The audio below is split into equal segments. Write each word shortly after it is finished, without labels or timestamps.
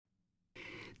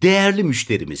Değerli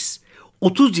müşterimiz,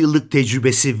 30 yıllık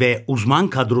tecrübesi ve uzman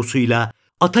kadrosuyla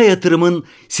Ata Yatırım'ın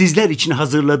sizler için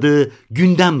hazırladığı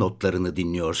gündem notlarını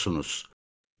dinliyorsunuz.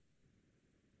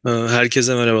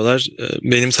 Herkese merhabalar.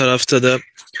 Benim tarafta da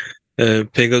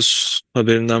Pegasus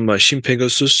haberinden başlayayım.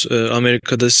 Pegasus,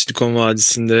 Amerika'da Silikon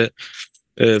Vadisi'nde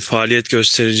faaliyet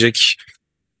gösterecek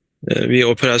bir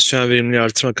operasyonel verimliliği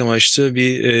artırmak amaçlı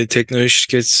bir teknoloji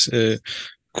şirket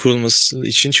kurulması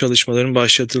için çalışmaların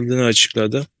başlatıldığını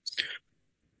açıkladı.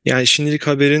 Yani şimdilik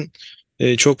haberin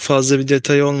çok fazla bir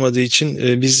detay olmadığı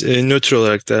için biz nötr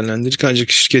olarak değerlendirdik.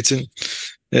 Ancak şirketin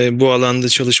bu alanda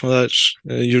çalışmalar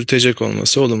yürütecek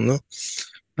olması olumlu.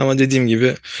 Ama dediğim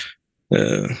gibi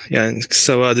yani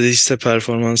kısa vadede hisse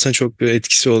performansına çok bir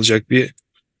etkisi olacak bir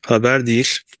haber değil.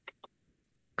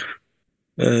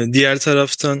 Diğer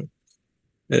taraftan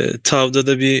TAV'da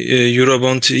da bir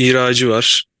Eurobond ihracı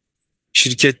var.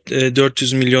 Şirket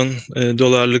 400 milyon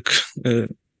dolarlık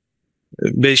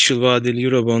 5 yıl vadeli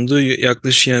Eurobond'u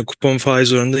yaklaşık yani kupon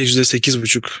faiz oranında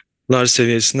 %8,5'lar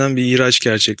seviyesinden bir ihraç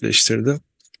gerçekleştirdi.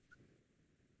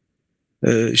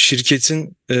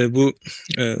 Şirketin bu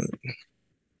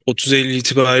 30 Eylül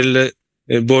itibariyle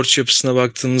borç yapısına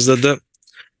baktığımızda da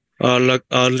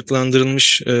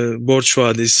ağırlıklandırılmış borç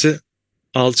vadesi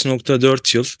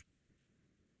 6,4 yıl.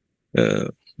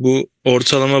 Bu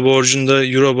ortalama borcunda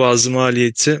euro bazlı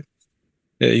maliyeti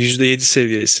 %7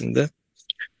 seviyesinde.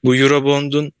 Bu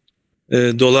Eurobond'un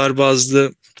dolar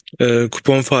bazlı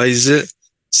kupon faizi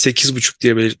 8,5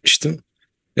 diye belirtmiştim.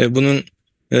 Bunun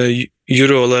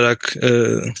euro olarak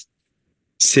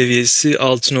seviyesi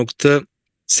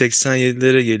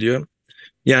 6,87'lere geliyor.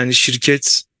 Yani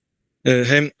şirket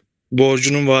hem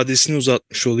borcunun vadesini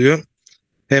uzatmış oluyor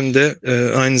hem de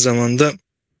aynı zamanda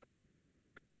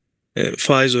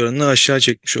faiz oranını aşağı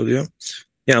çekmiş oluyor.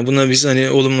 Yani buna biz hani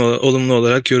olumlu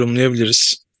olarak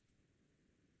yorumlayabiliriz.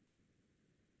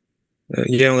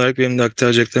 Genel olarak benim de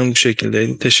aktaracaklarım bu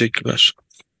şekildeydi. Teşekkürler.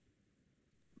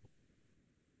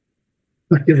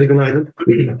 Herkese günaydın.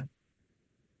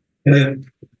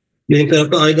 Benim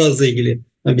tarafta Aygaz'la ilgili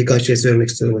birkaç şey söylemek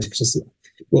istiyorum açıkçası.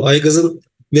 Bu Aygaz'ın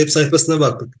web sayfasına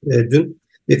baktık dün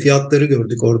ve fiyatları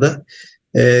gördük orada.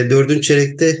 4.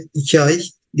 çeyrekte 2 ay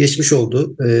geçmiş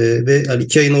oldu ve yani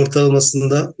 2 ayın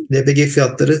ortalamasında LPG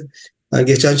fiyatları yani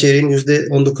geçen çeyreğin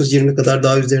 %19-20 kadar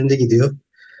daha üzerinde gidiyor.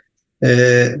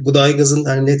 Bu da Aygaz'ın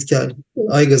yani net kar,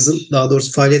 Aygaz'ın daha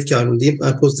doğrusu faaliyet karını diyeyim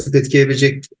yani pozitif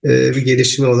etkileyebilecek bir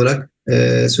gelişme olarak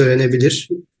söylenebilir.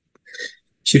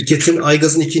 Şirketin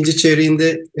Aygaz'ın ikinci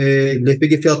çeyreğinde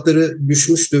LPG fiyatları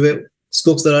düşmüştü ve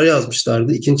stok zararı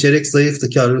yazmışlardı. İkinci çeyrek zayıftı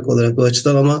karlılık olarak bu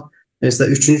açıdan ama mesela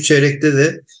üçüncü çeyrekte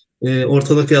de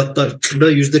ortalama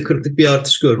fiyatlarda %40'lık bir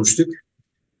artış görmüştük.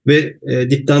 Ve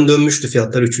dipten dönmüştü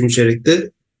fiyatlar üçüncü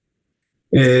çeyrekte.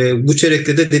 Bu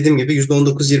çeyrekte de dediğim gibi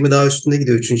 %19-20 daha üstünde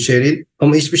gidiyor üçüncü çeyreğin.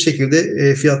 Ama hiçbir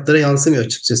şekilde fiyatlara yansımıyor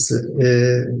açıkçası.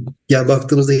 Yani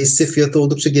baktığımızda hisse fiyatı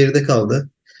oldukça geride kaldı.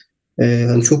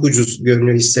 Hani çok ucuz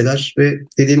görünüyor hisseler ve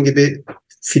dediğim gibi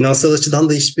finansal açıdan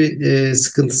da hiçbir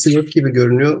sıkıntısı yok gibi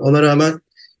görünüyor. Ona rağmen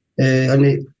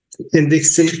hani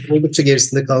endeksin oldukça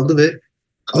gerisinde kaldı ve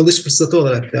alış fırsatı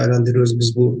olarak değerlendiriyoruz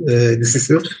biz bu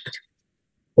düşüşü.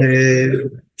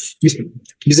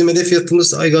 Bizim hedef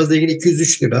fiyatımız Aygaz'la ilgili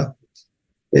 203 lira.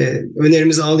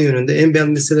 Önerimizi al yönünde en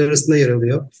beğendiğim listeler arasında yer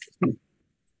alıyor.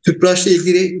 Tüpraş'la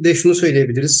ilgili de şunu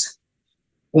söyleyebiliriz.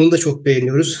 Onu da çok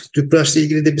beğeniyoruz. Tüpraş'la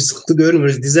ilgili de bir sıkıntı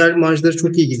görmüyoruz. Dizel marjları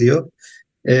çok iyi gidiyor.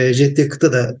 Jet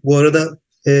yakıta da. Bu arada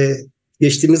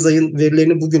geçtiğimiz ayın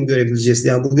verilerini bugün görebileceğiz.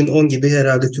 Yani bugün 10 gibi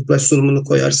herhalde Tüpraş sunumunu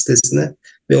koyar sitesine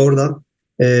ve oradan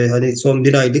hani son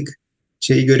bir aylık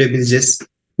şeyi görebileceğiz.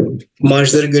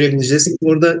 Marjları görebileceğiz.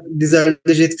 Orada dizelde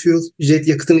jet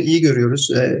yakıtını iyi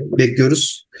görüyoruz,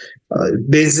 bekliyoruz.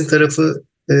 Benzin tarafı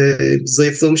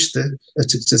zayıflamıştı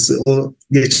açıkçası. O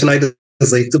geçen ayda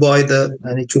zayıftı. Bu ayda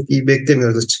hani çok iyi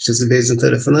beklemiyoruz açıkçası benzin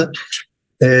tarafını.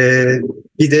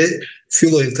 Bir de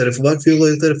fuel oil tarafı var. Fuel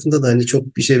oil tarafında da hani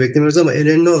çok bir şey beklemiyoruz ama en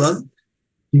önemli olan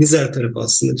dizel tarafı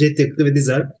aslında. Jet yakıtı ve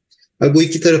dizel. Bu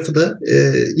iki tarafı da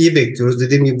iyi bekliyoruz.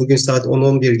 Dediğim gibi bugün saat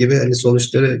 10-11 gibi hani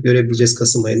sonuçları görebileceğiz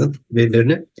Kasım ayının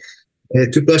verilerini.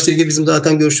 Tüpraş'la ilgili bizim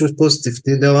zaten görüşümüz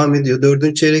pozitifti. Devam ediyor.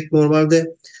 Dördüncü çeyrek normalde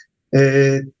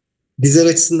dizel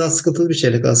açısından sıkıntılı bir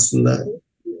çeyrek aslında.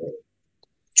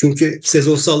 Çünkü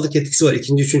sezonsallık etkisi var.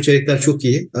 İkinci, üçüncü çeyrekler çok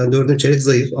iyi. Yani dördüncü çeyrek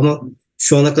zayıf ama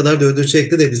şu ana kadar dördüncü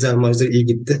çeyrekte de dizel marjları iyi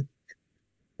gitti.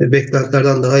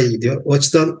 Beklentilerden daha iyi gidiyor. O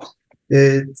açıdan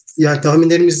yani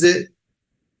tahminlerimizde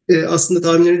aslında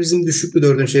tahminlerimiz bizim düşüktü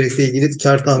dördüncü çeyrekle ilgili.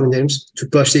 Kar tahminlerimiz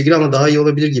Tüpraş'la ilgili ama daha iyi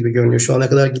olabilir gibi görünüyor. Şu ana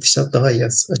kadar gidişat daha iyi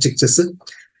açıkçası.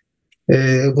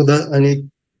 Bu da hani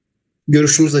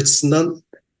görüşümüz açısından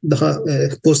daha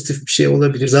pozitif bir şey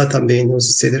olabilir. Zaten beğeniyoruz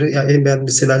hisseleri. Yani en beğendiğim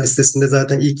hisseler listesinde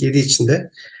zaten ilk 7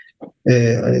 içinde.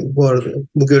 Hani bu arada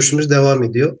bu görüşümüz devam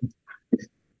ediyor.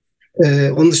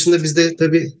 Onun dışında biz de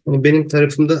tabii hani benim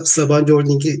tarafımda Sabancı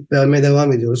Holding'i vermeye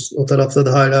devam ediyoruz. O tarafta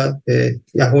da hala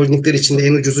yani holdingler içinde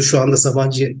en ucuzu şu anda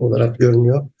Sabancı olarak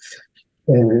görünüyor.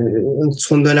 E,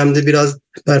 Son dönemde biraz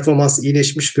performans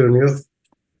iyileşmiş görünüyor.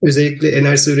 Özellikle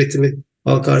enerji üretimi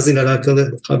halka arzıyla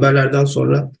alakalı haberlerden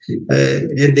sonra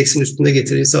endeksin üstünde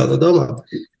getiriyi sağladı ama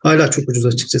hala çok ucuz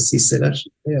açıkçası hisseler.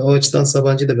 O açıdan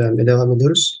Sabancı'yı da beğenmeye devam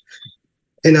ediyoruz.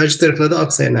 Enerji tarafında da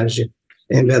Aksa Enerji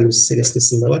en beğendiğimiz hisse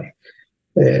listesinde var.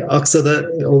 Aksa da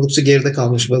oldukça geride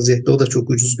kalmış vaziyette. O da çok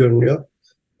ucuz görünüyor.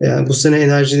 Yani bu sene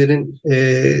enerjilerin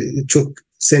çok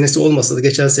senesi olmasa da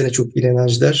geçen sene çok iyi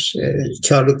enerjiler.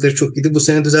 Karlılıkları çok iyiydi. Bu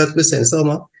sene düzeltme senesi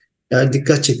ama yani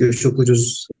dikkat çekiyor çok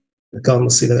ucuz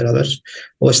kalmasıyla beraber.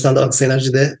 O açıdan da Aksa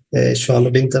Enerji de şu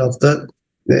anda benim tarafta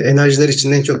enerjiler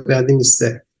için en çok beğendiğim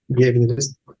hisse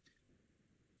diyebiliriz.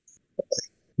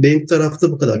 Benim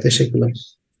tarafta bu kadar.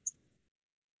 Teşekkürler.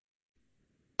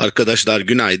 Arkadaşlar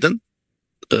günaydın.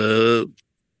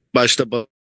 Başta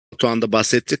Batuhan da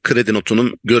bahsetti. Kredi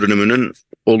notunun görünümünün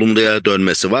olumluya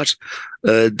dönmesi var.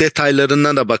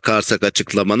 Detaylarına da bakarsak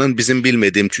açıklamanın bizim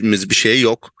bilmediğimiz bir şey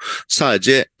yok.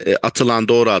 Sadece atılan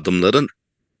doğru adımların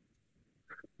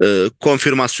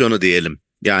konfirmasyonu diyelim.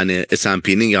 Yani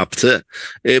S&P'nin yaptığı.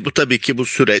 Bu tabii ki bu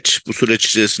süreç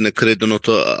içerisinde kredi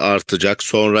notu artacak.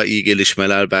 Sonra iyi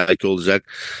gelişmeler belki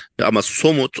olacak. Ama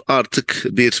somut artık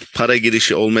bir para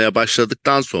girişi olmaya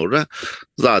başladıktan sonra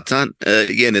zaten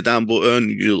yeniden bu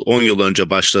 10 yıl önce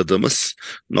başladığımız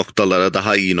noktalara,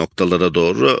 daha iyi noktalara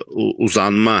doğru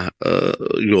uzanma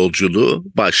yolculuğu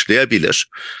başlayabilir.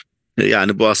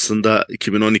 Yani bu aslında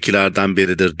 2012'lerden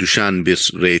beridir düşen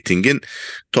bir reytingin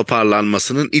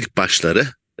toparlanmasının ilk başları.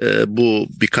 Bu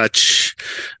birkaç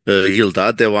yıl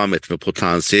daha devam etme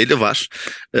potansiyeli var.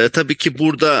 Tabii ki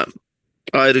burada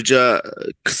ayrıca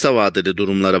kısa vadeli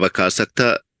durumlara bakarsak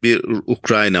da bir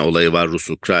Ukrayna olayı var,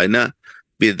 Rus-Ukrayna.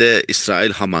 Bir de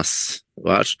İsrail-Hamas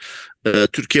var.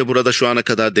 Türkiye burada şu ana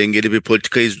kadar dengeli bir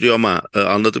politika izliyor ama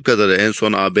anladığım kadarıyla en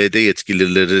son ABD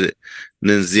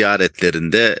yetkililerinin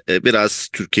ziyaretlerinde biraz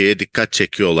Türkiye'ye dikkat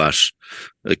çekiyorlar.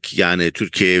 Yani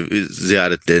Türkiye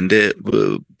ziyaretlerinde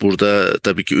burada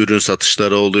tabii ki ürün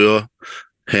satışları oluyor.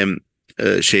 Hem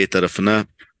şey tarafına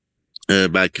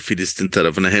belki Filistin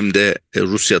tarafına hem de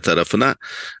Rusya tarafına.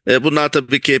 Bunlar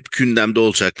tabii ki hep gündemde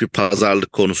olacak, bir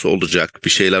pazarlık konusu olacak, bir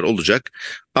şeyler olacak.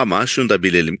 Ama şunu da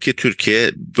bilelim ki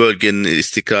Türkiye bölgenin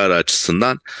istikrarı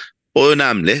açısından o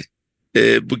önemli.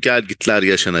 Bu gelgitler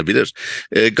yaşanabilir.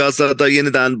 Gazze'de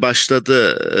yeniden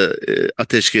başladı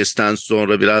ateşkesten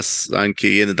sonra biraz sanki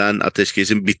yeniden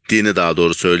ateşkesin bittiğini daha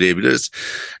doğru söyleyebiliriz.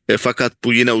 Fakat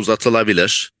bu yine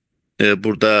uzatılabilir.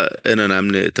 Burada en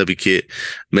önemli tabii ki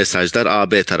mesajlar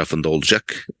AB tarafında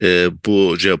olacak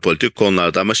bu jeopolitik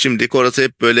konularda. Ama şimdilik orası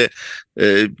hep böyle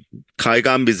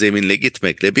kaygan bir zeminle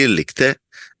gitmekle birlikte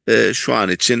şu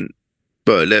an için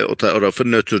böyle o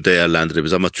tarafı nötr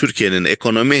değerlendirebiliriz. Ama Türkiye'nin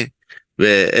ekonomi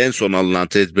ve en son alınan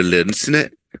tedbirlerine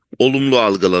olumlu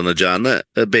algılanacağını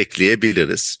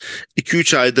bekleyebiliriz.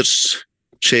 2-3 aydır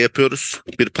şey yapıyoruz,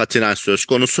 bir patinaj söz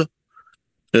konusu.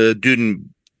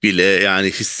 Dün bile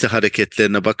yani hisse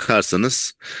hareketlerine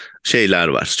bakarsanız şeyler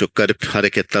var. Çok garip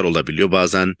hareketler olabiliyor.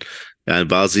 Bazen yani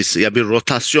bazı hisse ya bir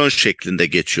rotasyon şeklinde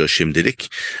geçiyor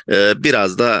şimdilik.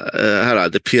 Biraz da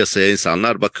herhalde piyasaya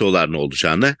insanlar bakıyorlar ne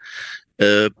olacağını.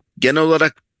 Genel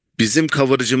olarak bizim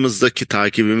coverage'ımızdaki,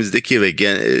 takibimizdeki ve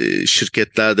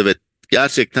şirketlerde ve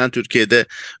gerçekten Türkiye'de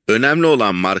önemli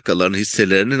olan markaların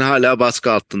hisselerinin hala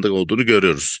baskı altında olduğunu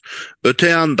görüyoruz. Öte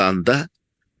yandan da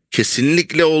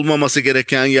kesinlikle olmaması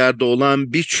gereken yerde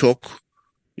olan birçok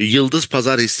yıldız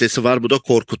pazar hissesi var. Bu da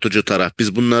korkutucu taraf.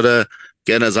 Biz bunlara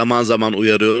gene zaman zaman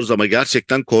uyarıyoruz ama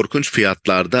gerçekten korkunç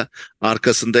fiyatlarda.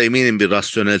 Arkasında eminim bir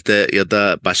rasyonelite ya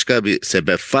da başka bir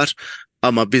sebep var.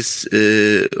 Ama biz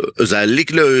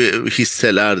özellikle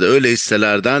öyle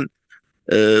hisselerden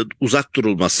uzak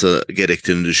durulması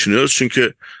gerektiğini düşünüyoruz.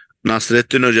 Çünkü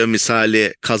Nasrettin Hoca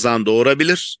misali kazan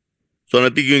doğurabilir.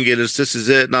 Sonra bir gün gelirse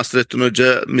size Nasrettin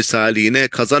Hoca misali yine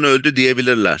kazan öldü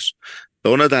diyebilirler.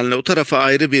 O nedenle o tarafa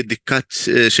ayrı bir dikkat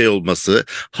şey olması,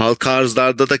 halka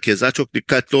arzlarda da keza çok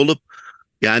dikkatli olup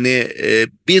yani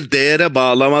bir değere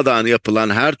bağlamadan yapılan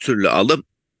her türlü alım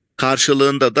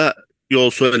karşılığında da yol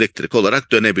su elektrik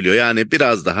olarak dönebiliyor. Yani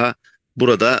biraz daha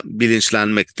burada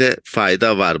bilinçlenmekte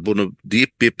fayda var. Bunu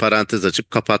deyip bir parantez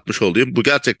açıp kapatmış olayım. Bu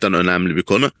gerçekten önemli bir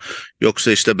konu.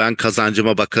 Yoksa işte ben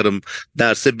kazancıma bakarım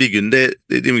derse bir günde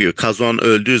dediğim gibi kazan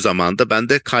öldüğü zaman da ben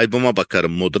de kaybıma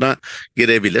bakarım moduna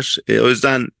girebilir. O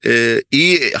yüzden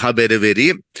iyi haberi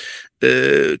vereyim.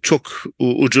 Çok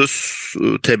ucuz,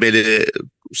 temeli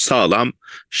sağlam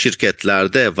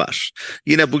şirketlerde var.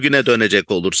 Yine bugüne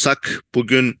dönecek olursak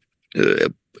bugün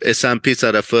S&P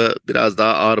tarafı biraz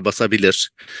daha ağır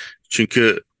basabilir.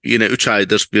 Çünkü yine 3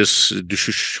 aydır bir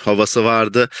düşüş havası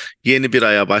vardı. Yeni bir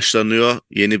aya başlanıyor.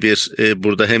 Yeni bir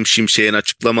burada hem Şimşek'in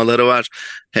açıklamaları var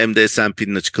hem de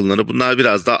S&P'nin açıklamaları. Bunlar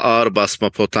biraz daha ağır basma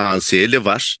potansiyeli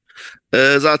var.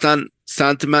 Zaten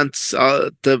sentiment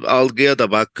algıya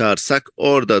da bakarsak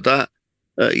orada da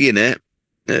yine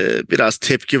biraz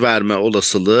tepki verme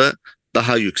olasılığı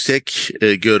daha yüksek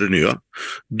görünüyor.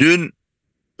 Dün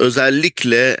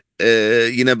özellikle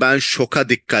yine ben şoka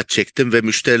dikkat çektim ve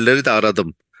müşterileri de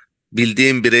aradım.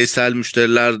 Bildiğim bireysel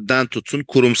müşterilerden tutun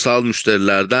kurumsal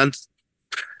müşterilerden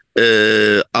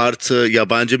artı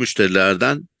yabancı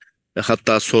müşterilerden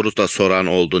hatta soru da soran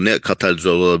oldu, ne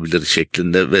katalizör olabilir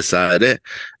şeklinde vesaire.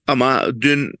 Ama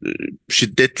dün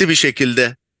şiddetli bir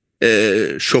şekilde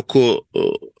şoku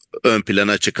ön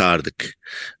plana çıkardık.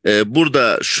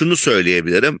 Burada şunu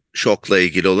söyleyebilirim şokla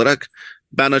ilgili olarak.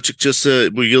 Ben açıkçası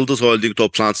bu Yıldız Holding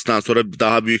toplantısından sonra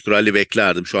daha büyük rally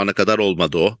beklerdim. Şu ana kadar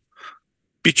olmadı o.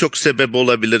 Birçok sebep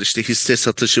olabilir, işte hisse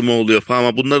satışı mı oluyor falan,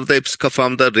 ama bunları da hepsi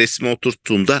kafamda resmi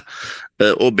oturttuğumda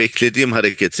o beklediğim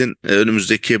hareketin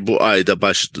önümüzdeki bu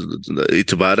ayda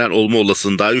itibaren olma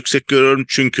olasılığını daha yüksek görüyorum.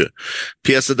 Çünkü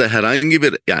piyasada herhangi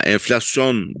bir yani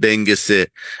enflasyon dengesi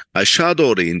aşağı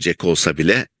doğru inecek olsa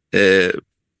bile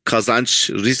kazanç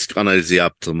risk analizi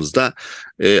yaptığımızda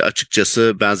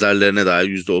açıkçası benzerlerine dair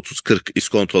 %30-40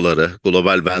 iskontoları,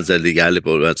 global benzerliği, yerli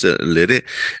benzerleri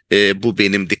bu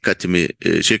benim dikkatimi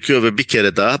çekiyor ve bir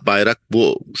kere daha bayrak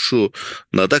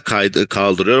şuna da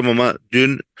kaldırıyorum, ama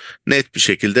dün net bir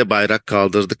şekilde bayrak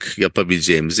kaldırdık,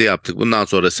 yapabileceğimizi yaptık. Bundan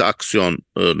sonrası aksiyon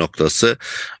noktası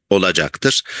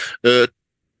olacaktır.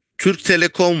 Türk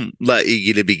Telekom'la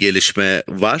ilgili bir gelişme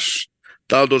var.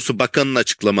 Daha doğrusu bakanın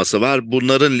açıklaması var.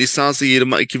 Bunların lisansı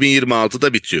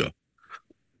 2026'da bitiyor.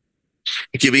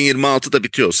 2026'da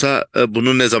bitiyorsa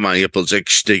bunun ne zaman yapılacak,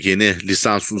 işte yeni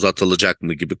lisans uzatılacak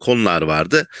mı gibi konular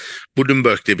vardı.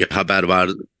 Bloomberg'de bir haber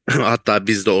vardı. Hatta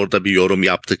biz de orada bir yorum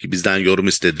yaptık. Bizden yorum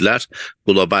istediler.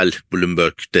 Global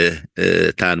Bloomberg'de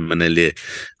terminali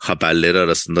haberleri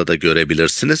arasında da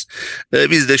görebilirsiniz.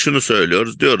 Biz de şunu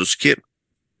söylüyoruz. Diyoruz ki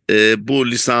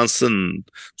bu lisansın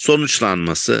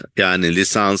sonuçlanması, yani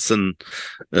lisansın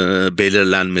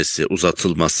belirlenmesi,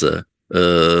 uzatılması,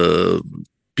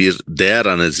 bir değer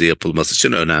analizi yapılması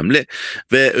için önemli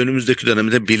ve önümüzdeki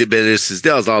dönemde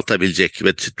belirsizliği azaltabilecek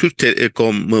ve Türk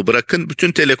Telekom'u bırakın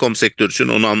bütün telekom sektörü için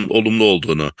onun olumlu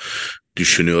olduğunu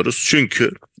düşünüyoruz.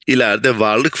 Çünkü ileride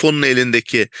varlık fonunun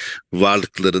elindeki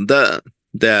varlıklarında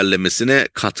değerlemesine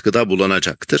katkıda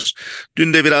bulunacaktır.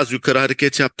 Dün de biraz yukarı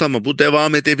hareket yaptı ama bu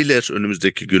devam edebilir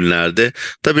önümüzdeki günlerde.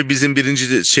 Tabii bizim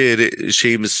birinci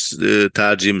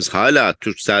tercihimiz hala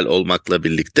Turkcell olmakla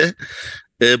birlikte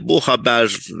bu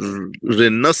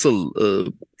haberi nasıl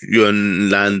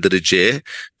yönlendireceği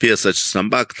piyasa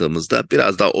açısından baktığımızda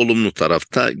biraz daha olumlu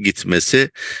tarafta gitmesi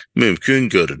mümkün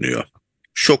görünüyor.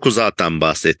 Şoku zaten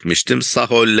bahsetmiştim.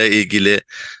 Sahol'le ilgili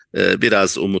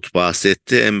biraz Umut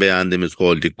bahsetti. En beğendiğimiz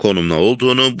holding konumuna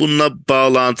olduğunu. Bununla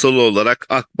bağlantılı olarak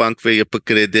Akbank ve Yapı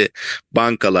Kredi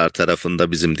bankalar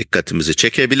tarafında bizim dikkatimizi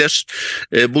çekebilir.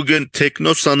 Bugün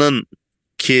Teknosa'nın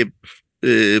ki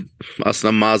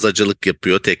aslında mağazacılık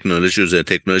yapıyor, teknoloji üzerine,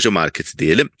 teknoloji marketi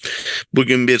diyelim.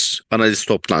 Bugün bir analiz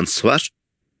toplantısı var.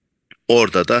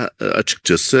 Orada da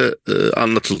açıkçası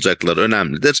anlatılacaklar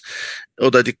önemlidir.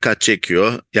 O da dikkat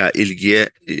çekiyor. Ya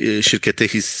şirkete,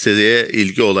 hisseye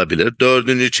ilgi olabilir.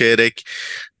 Dördüncü çeyrek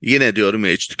yine diyorum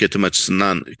ya, iç tüketim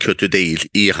açısından kötü değil,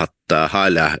 iyi, hatta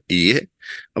hala iyi.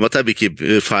 Ama tabii ki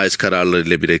faiz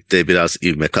kararlarıyla birlikte biraz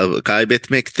ivme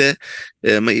kaybetmekte.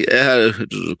 Her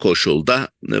koşulda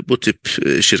bu tip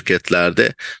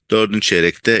şirketlerde dördüncü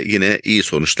çeyrekte yine iyi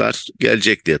sonuçlar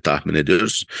gelecek diye tahmin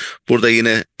ediyoruz. Burada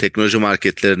yine teknoloji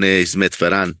marketlerine hizmet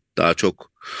veren daha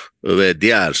çok ve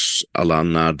diğer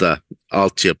alanlarda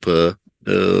altyapı,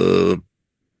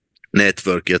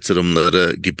 network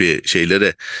yatırımları gibi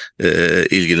şeylere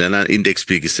ilgilenen indeks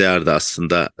bilgisayar da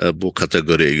aslında bu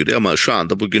kategoriye giriyor. Ama şu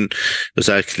anda bugün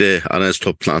özellikle analiz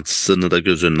toplantısını da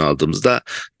göz önüne aldığımızda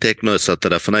Teknosa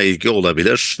tarafına ilgi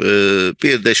olabilir.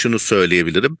 Bir de şunu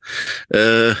söyleyebilirim.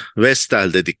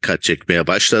 Vestel'de dikkat çekmeye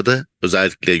başladı.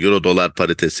 Özellikle euro dolar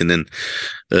paritesinin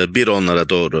 1.10'lara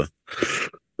doğru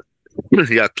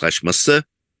yaklaşması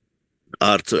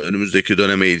artı önümüzdeki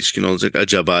döneme ilişkin olacak.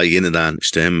 Acaba yeniden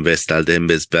işte hem Vestel'de hem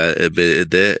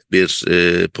BSB'de bir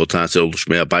potansiyel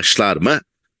oluşmaya başlar mı?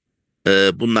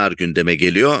 Bunlar gündeme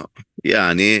geliyor.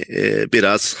 Yani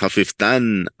biraz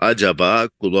hafiften acaba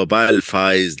global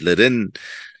faizlerin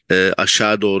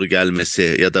aşağı doğru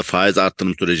gelmesi ya da faiz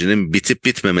arttırım sürecinin bitip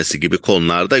bitmemesi gibi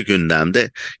konularda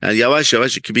gündemde. Yani yavaş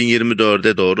yavaş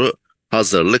 2024'e doğru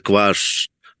hazırlık var.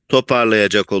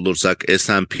 Toparlayacak olursak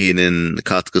S&P'nin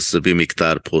katkısı bir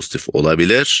miktar pozitif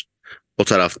olabilir. O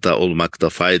tarafta olmakta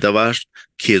fayda var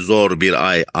ki zor bir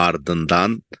ay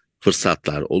ardından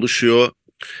fırsatlar oluşuyor.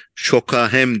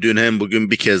 Şoka hem dün hem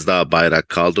bugün bir kez daha bayrak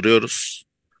kaldırıyoruz.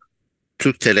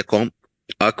 Türk Telekom,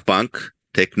 Akbank,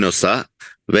 Teknosa,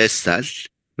 Vestel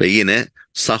ve yine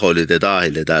Sahol'i de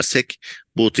dahil edersek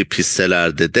bu tip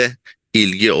hisselerde de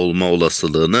ilgi olma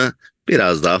olasılığını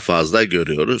biraz daha fazla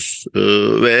görüyoruz.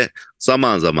 Ve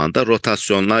zaman zaman da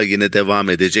rotasyonlar yine devam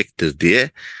edecektir diye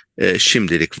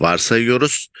şimdilik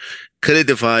varsayıyoruz.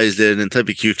 Kredi faizlerinin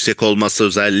tabii ki yüksek olması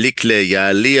özellikle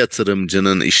yerli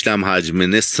yatırımcının işlem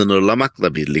hacmini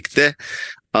sınırlamakla birlikte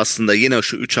aslında yine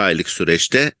şu 3 aylık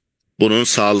süreçte bunun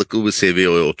sağlıklı bir seviyeye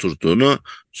oturduğunu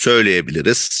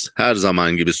söyleyebiliriz. Her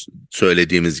zaman gibi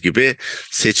söylediğimiz gibi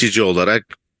seçici olarak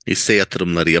hisse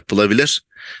yatırımları yapılabilir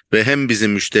ve hem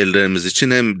bizim müşterilerimiz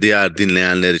için hem diğer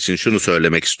dinleyenler için şunu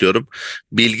söylemek istiyorum.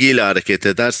 Bilgiyle hareket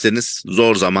ederseniz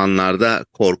zor zamanlarda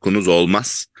korkunuz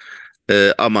olmaz.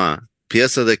 Ama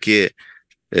piyasadaki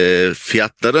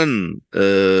fiyatların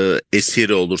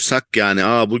esiri olursak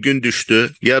yani bugün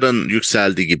düştü yarın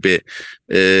yükseldi gibi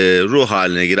ruh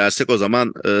haline girersek o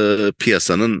zaman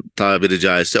piyasanın tabiri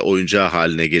caizse oyuncağı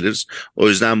haline geliriz. O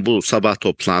yüzden bu sabah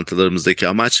toplantılarımızdaki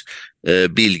amaç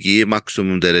bilgiyi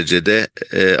maksimum derecede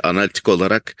analitik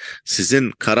olarak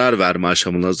sizin karar verme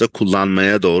aşamalarınızda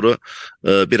kullanmaya doğru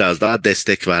biraz daha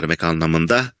destek vermek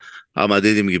anlamında. Ama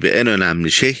dediğim gibi en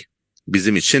önemli şey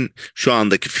bizim için şu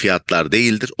andaki fiyatlar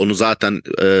değildir. Onu zaten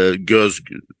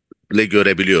gözle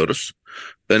görebiliyoruz.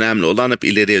 Önemli olan hep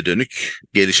ileriye dönük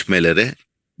gelişmeleri.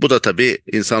 Bu da tabii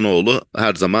insanoğlu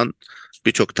her zaman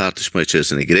birçok tartışma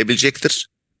içerisine girebilecektir.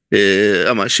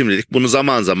 Ama şimdilik bunu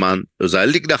zaman zaman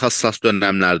özellikle hassas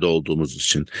dönemlerde olduğumuz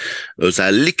için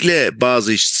özellikle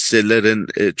bazı hisselerin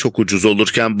çok ucuz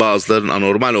olurken bazılarının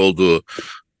anormal olduğu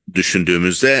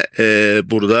düşündüğümüzde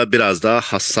burada biraz daha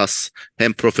hassas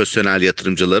hem profesyonel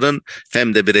yatırımcıların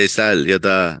hem de bireysel ya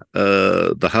da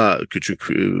daha küçük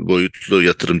boyutlu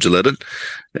yatırımcıların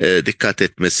dikkat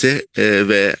etmesi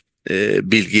ve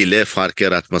bilgiyle fark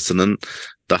yaratmasının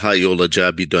daha iyi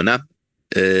olacağı bir dönem.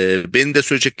 Benim de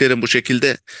söyleyeceklerim bu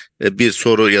şekilde. Bir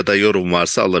soru ya da yorum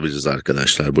varsa alabiliriz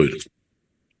arkadaşlar. Buyurun.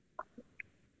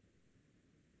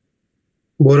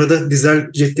 Bu arada dizel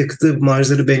jet yakıtı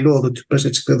marjları belli oldu. Tüpraş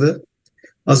açıkladı.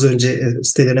 Az önce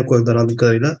sitelerine koydular anladığım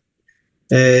kadarıyla.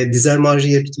 Dizel marjı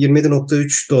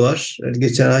 27.3 dolar.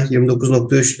 Geçen ay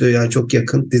 29.3'tü yani çok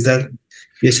yakın. Dizel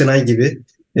geçen ay gibi.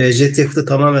 Jet yakıtı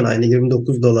tamamen aynı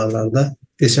 29 dolarlarda.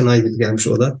 Geçen ay gibi gelmiş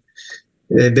o da.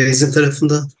 Benzin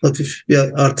tarafında hafif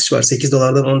bir artış var. 8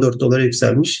 dolardan 14 dolara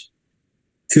yükselmiş.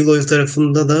 Fuel oil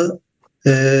tarafında da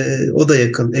o da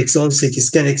yakın. -18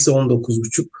 iken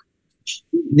 -19,5.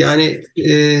 Yani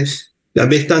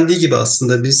ya beklendiği gibi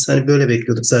aslında biz hani böyle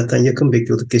bekliyorduk zaten yakın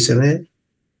bekliyorduk geçen aya.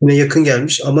 Yine yakın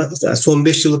gelmiş ama yani son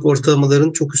 5 yıllık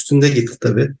ortalamaların çok üstünde gitti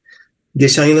tabii.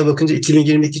 Geçen yıla bakınca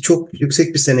 2022 çok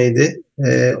yüksek bir seneydi.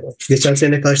 Geçen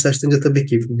sene karşılaştırınca tabii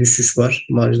ki düşüş var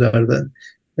marjlarda.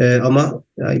 Ama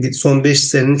yani son 5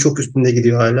 senenin çok üstünde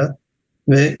gidiyor hala.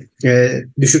 Ve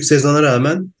düşük sezona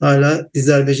rağmen hala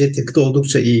dizel ve jet yakıtı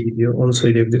oldukça iyi gidiyor. Onu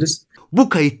söyleyebiliriz. Bu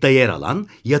kayıtta yer alan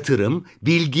yatırım,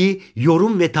 bilgi,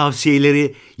 yorum ve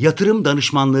tavsiyeleri yatırım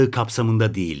danışmanlığı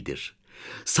kapsamında değildir.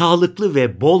 Sağlıklı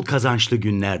ve bol kazançlı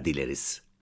günler dileriz.